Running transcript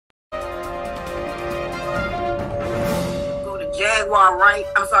Jaguar, right?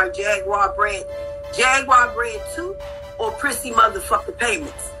 I'm sorry, Jaguar bread 2 or prissy motherfucking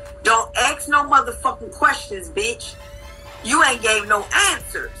payments. Don't ask no motherfucking questions, bitch. You ain't gave no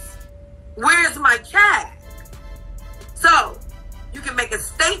answers. Where's my check? So, you can make a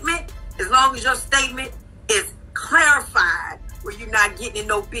statement as long as your statement is clarified where you're not getting in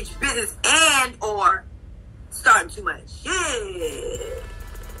no bitch business and or starting too much shit.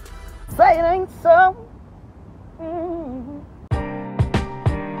 Say it ain't so.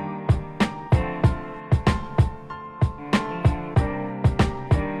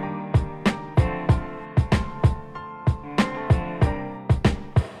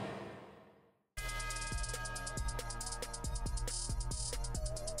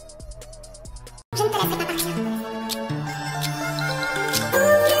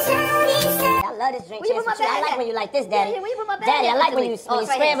 I love this drink. I like when you like this, Daddy. Daddy, I like when you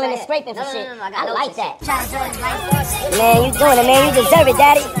scrambling and scraping for shit. I like that. Man, you doing it, man. You deserve it,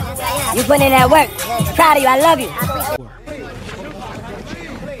 Daddy. You putting in that work. Proud of you. I love you.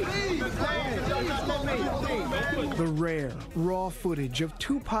 The rare, raw footage of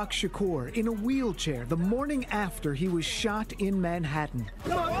Tupac Shakur in a wheelchair the morning after he was shot in Manhattan.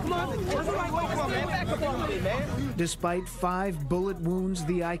 Despite 5 bullet wounds,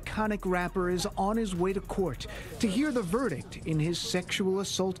 the iconic rapper is on his way to court to hear the verdict in his sexual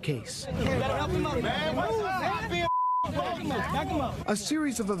assault case. A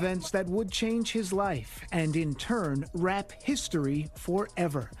series of events that would change his life and, in turn, rap history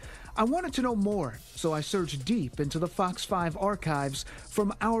forever. I wanted to know more, so I searched deep into the Fox 5 archives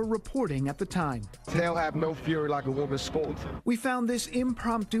from our reporting at the time. They'll have no fury like a woman scorned. We found this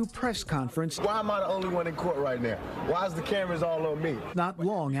impromptu press conference. Why am I the only one in court right now? Why is the cameras all on me? Not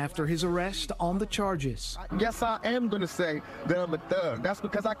long after his arrest on the charges. Yes, I am going to say that I'm a thug. That's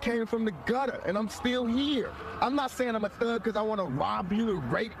because I came from the gutter and I'm still here. I'm not saying I'm a thug because I want to rob you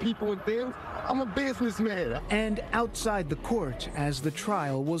and rape people and things. I'm a businessman. And outside the court as the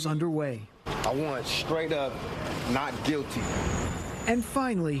trial was underway. I want straight up not guilty. And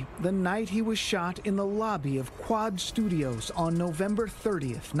finally, the night he was shot in the lobby of Quad Studios on November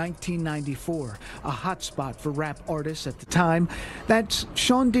 30th, 1994, a hotspot for rap artists at the time. That's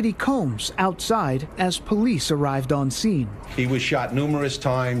Sean Diddy Combs outside as police arrived on scene. He was shot numerous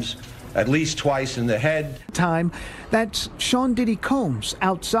times, at least twice in the head. That's Sean Diddy Combs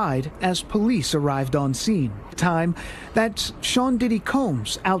outside as police arrived on scene. That's Sean Diddy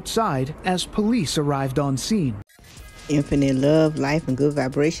Combs outside as police arrived on scene. Infinite love, life, and good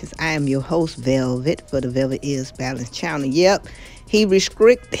vibrations. I am your host, Velvet, for the Velvet Is Balance channel. Yep, he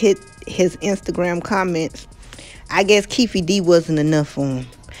restricted his Instagram comments. I guess Puffy D wasn't enough for him.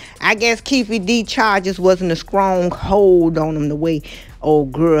 I guess Puffy D charges wasn't a strong hold on him the way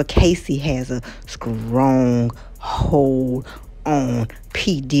old girl Cassie has a strong hold on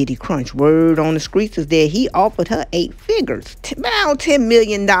P. Diddy Crunch. Word on the streets is that he offered her 8 figures, about $10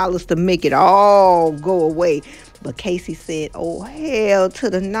 million to make it all go away. But Cassie said, oh, hell to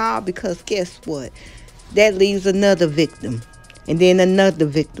the nah, because guess what? That leaves another victim, and then another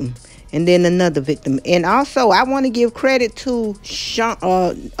victim, and then another victim. And also, I want to give credit to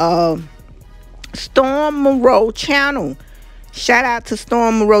Storm Monroe channel. Shout out to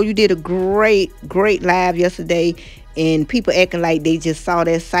Storm Monroe. You did a great live yesterday. And people acting like they just saw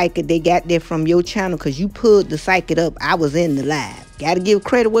that psychic. They got that from your channel because you pulled the psychic up. I was in the live. Got to give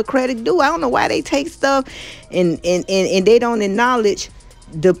credit what credit due. I don't know why they take stuff and they don't acknowledge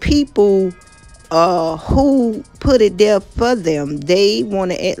the people who put it there for them. They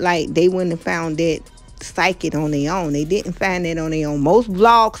want to act like they wouldn't have found that psychic on their own. They didn't find that on their own. Most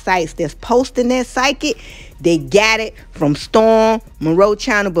vlog sites that's posting that psychic, they got it from Storm Monroe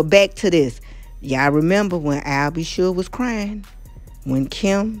channel. But back to this. Y'all remember when I'll Be Sure was crying when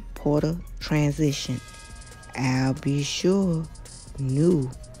Kim Porter transitioned? I'll Be Sure knew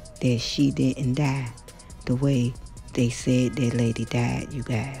that she didn't die the way they said that lady died, you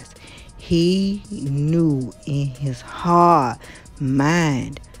guys. He knew in his heart,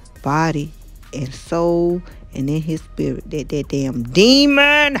 mind, body, and soul, and in his spirit that that damn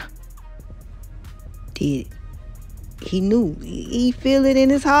demon did it. He knew. He feel it in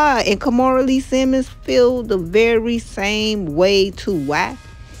his heart. And Kamora Lee Simmons feel the very same way too. Why?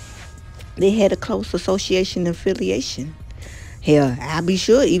 They had a close association and affiliation. Hell, I'll Be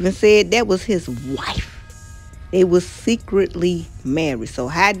Sure even said that was his wife. They was secretly married. So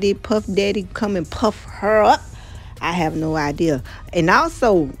how did Puff Daddy come and puff her up? I have no idea. And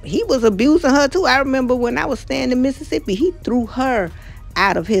also, he was abusing her too. I remember when I was staying in Mississippi, he threw her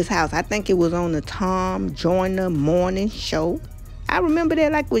out of his house. I think it was on the Tom Joyner morning show. I remember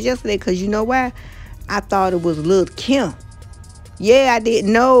that like it was yesterday because you know why? I thought it was Lil' Kim. Yeah, I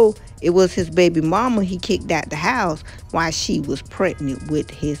didn't know it was his baby mama he kicked out the house while she was pregnant with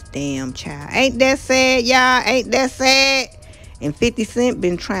his damn child. Ain't that sad, y'all? Ain't that sad? And 50 Cent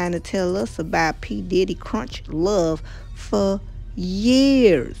been trying to tell us about P. Diddy crunch love for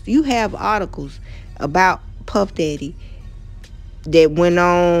years. You have articles about Puff Daddy that went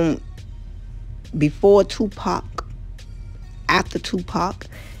on before Tupac, after Tupac,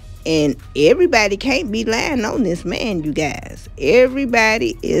 and everybody can't be lying on this man, you guys.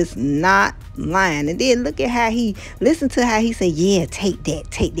 Everybody is not lying. And then look at how listen to how he said, yeah, take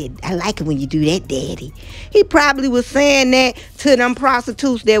that. I like it when you do that, daddy. He probably was saying that to them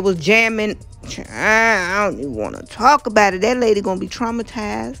prostitutes that was jamming. I don't even want to talk about it. That lady gonna be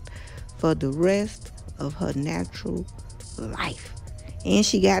traumatized for the rest of her natural life. And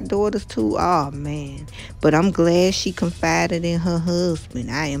she got daughters too. Oh, man. But I'm glad she confided in her husband.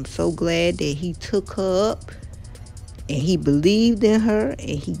 I am so glad that he took her up and he believed in her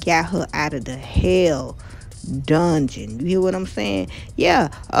and he got her out of the hell dungeon. You hear what I'm saying? Yeah,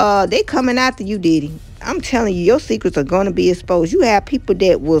 they coming after you, Diddy. I'm telling you, your secrets are going to be exposed. You have people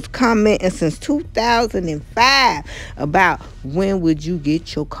that was commenting since 2005 about when would you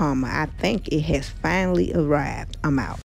get your karma. I think it has finally arrived. I'm out.